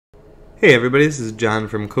Hey everybody, this is John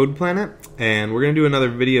from CodePlanet, and we're going to do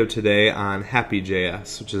another video today on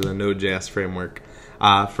Hapi.js, which is a Node.js framework.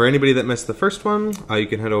 For anybody that missed the first one, you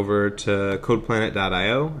can head over to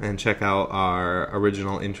codeplanet.io and check out our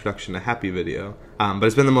original Introduction to Hapi video. But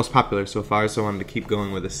it's been the most popular so far, so I wanted to keep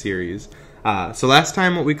going with a series. So last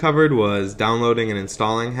time what we covered was downloading and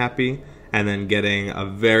installing Hapi, and then getting a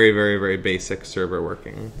very basic server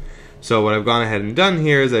working. So what I've gone ahead and done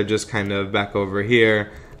here is I've just kind of back over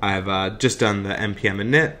here, I've just done the npm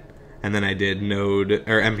init, and then I did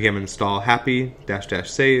npm install hapi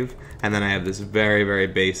 --save, and then I have this very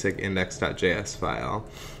basic index.js file.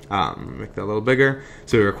 Make that a little bigger.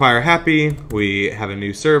 So we require Hapi, we have a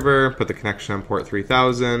new server, put the connection on port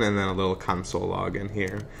 3000, and then a little console log in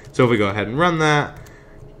here. So if we go ahead and run that,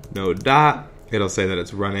 node dot, it'll say that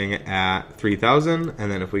it's running at 3000, and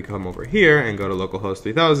then if we come over here and go to localhost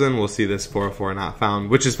 3000, we'll see this 404 not found,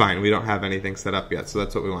 which is fine. We don't have anything set up yet, so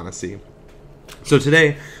that's what we want to see. So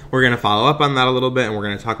today, we're going to follow up on that a little bit, and we're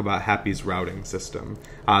going to talk about Hapi's routing system.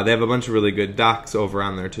 They have a bunch of really good docs over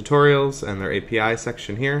on their tutorials and their API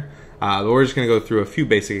section here, but we're just going to go through a few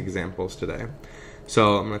basic examples today.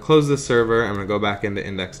 So I'm going to close this server, I'm going to go back into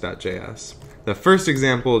index.js. The first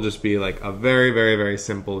example will just be like a very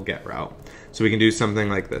simple get route. So we can do something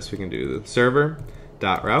like this. We can do the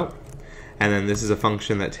server.route, and then this is a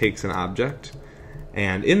function that takes an object,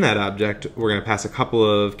 and in that object we're going to pass a couple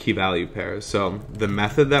of key value pairs. So the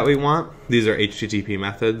method that we want, these are HTTP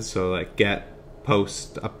methods, so like get,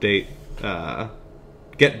 post, update,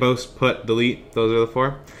 get, post, put, delete, those are the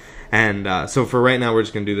four. And so for right now we're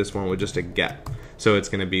just going to do this one with just a get. So it's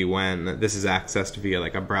going to be when this is accessed via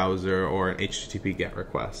like a browser or an HTTP GET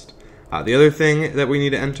request. The other thing that we need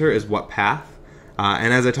to enter is what path.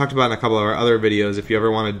 And as I talked about in a couple of our other videos, if you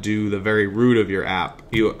ever want to do the very root of your app,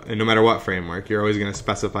 no matter what framework, you're always going to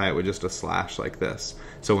specify it with just a slash like this.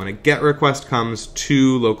 So when a GET request comes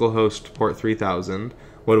to localhost port 3000,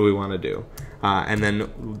 what do we want to do? And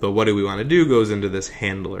then the what do we want to do goes into this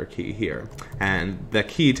handler key here. And the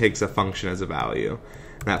key takes a function as a value.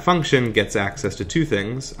 That function gets access to two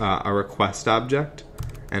things, a request object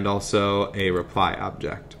and also a reply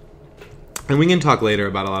object. And we can talk later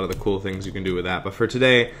about a lot of the cool things you can do with that, but for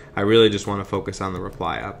today, I really just want to focus on the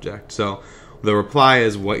reply object. So the reply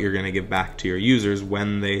is what you're going to give back to your users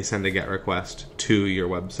when they send a GET request to your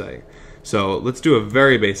website. So let's do a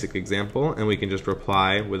very basic example, and we can just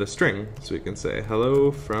reply with a string. So we can say,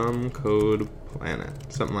 hello from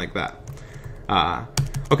CodePlanet, something like that.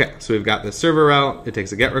 Okay, so we've got this server route. It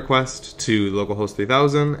takes a GET request to localhost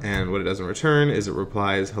 3000, and what it doesn't return is it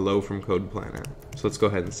replies hello from CodePlanet. So let's go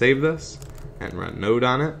ahead and save this and run node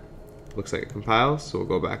on it. Looks like it compiles, so we'll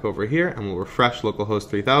go back over here and we'll refresh localhost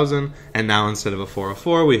 3000, and now instead of a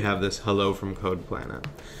 404 we have this hello from CodePlanet.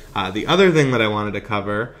 The other thing that I wanted to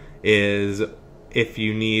cover is if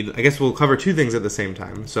you need, I guess we'll cover two things at the same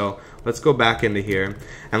time. So let's go back into here,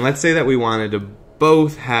 and let's say that we wanted to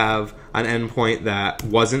both have an endpoint that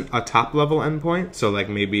wasn't a top level endpoint, so like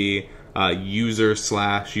maybe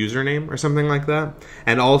user/username or something like that.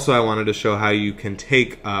 And also I wanted to show how you can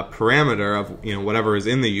take a parameter of whatever is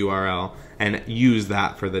in the URL and use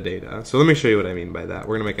that for the data. So let me show you what I mean by that.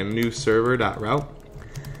 We're going to make a new server.route,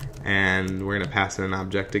 and we're going to pass in an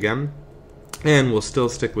object again, and we'll still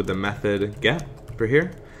stick with the method get for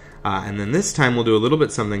here. And then this time we'll do a little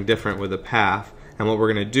bit something different with a path. And what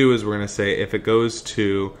we're going to do is we're going to say if it goes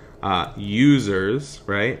to users,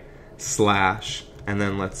 right, slash, and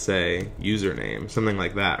then let's say username, something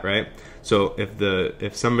like that, right? So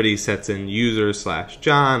if somebody sets in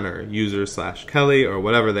user/John or user/Kelly or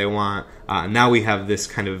whatever they want, now we have this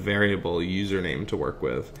kind of variable username to work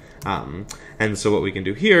with. And so what we can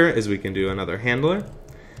do here is we can do another handler,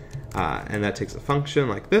 and that takes a function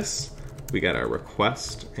like this. We got our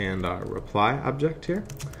request and our reply object here.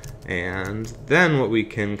 And then what we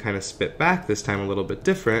can kind of spit back this time a little bit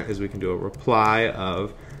different is we can do a reply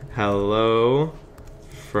of hello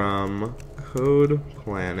from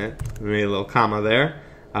CodePlanet, maybe a little comma there,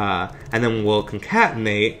 and then we'll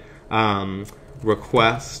concatenate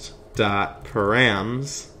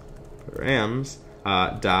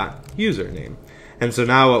request.params.username. And so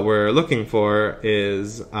now what we're looking for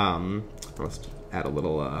is, let's add a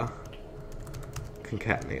little,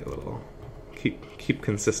 concatenate a little. Keep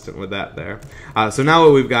consistent with that there. So now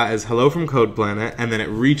what we've got is hello from CodePlanet, and then it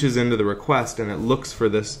reaches into the request and it looks for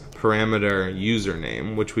this parameter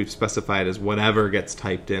username, which we've specified as whatever gets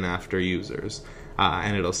typed in after users.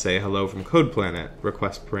 And it'll say hello from CodePlanet,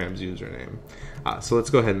 request params username. So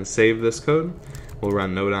let's go ahead and save this code. We'll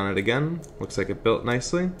run node on it again. Looks like it built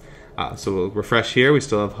nicely. So we'll refresh here. We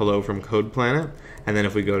still have hello from CodePlanet. And then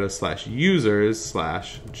if we go to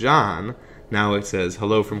 /users/John, now it says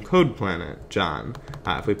hello from CodePlanet, John.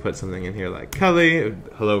 If we put something in here like Kelly,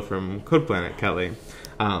 hello from CodePlanet, Kelly.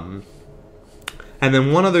 And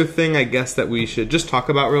then one other thing I guess that we should just talk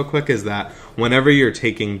about real quick is that whenever you're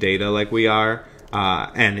taking data like we are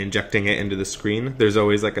and injecting it into the screen, there's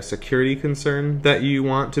always like a security concern that you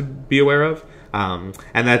want to be aware of. And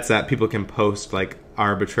that's that people can post like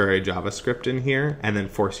arbitrary JavaScript in here and then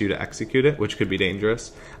force you to execute it, which could be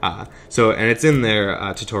dangerous. And it's in their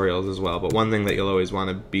tutorials as well, but one thing that you'll always want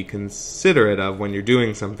to be considerate of when you're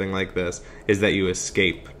doing something like this is that you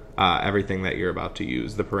escape everything that you're about to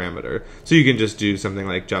use, the parameter. So you can just do something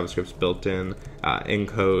like JavaScript's built-in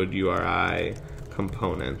encode URI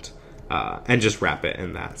component and just wrap it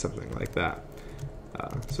in that, something like that.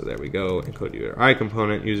 So there we go, encode URI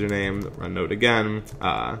component, username, run node again,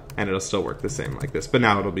 and it'll still work the same like this. But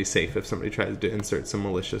now it'll be safe if somebody tries to insert some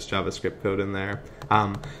malicious JavaScript code in there.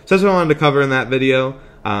 So that's what I wanted to cover in that video.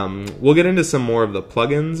 We'll get into some more of the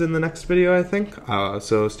plugins in the next video, I think.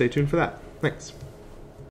 So stay tuned for that. Thanks.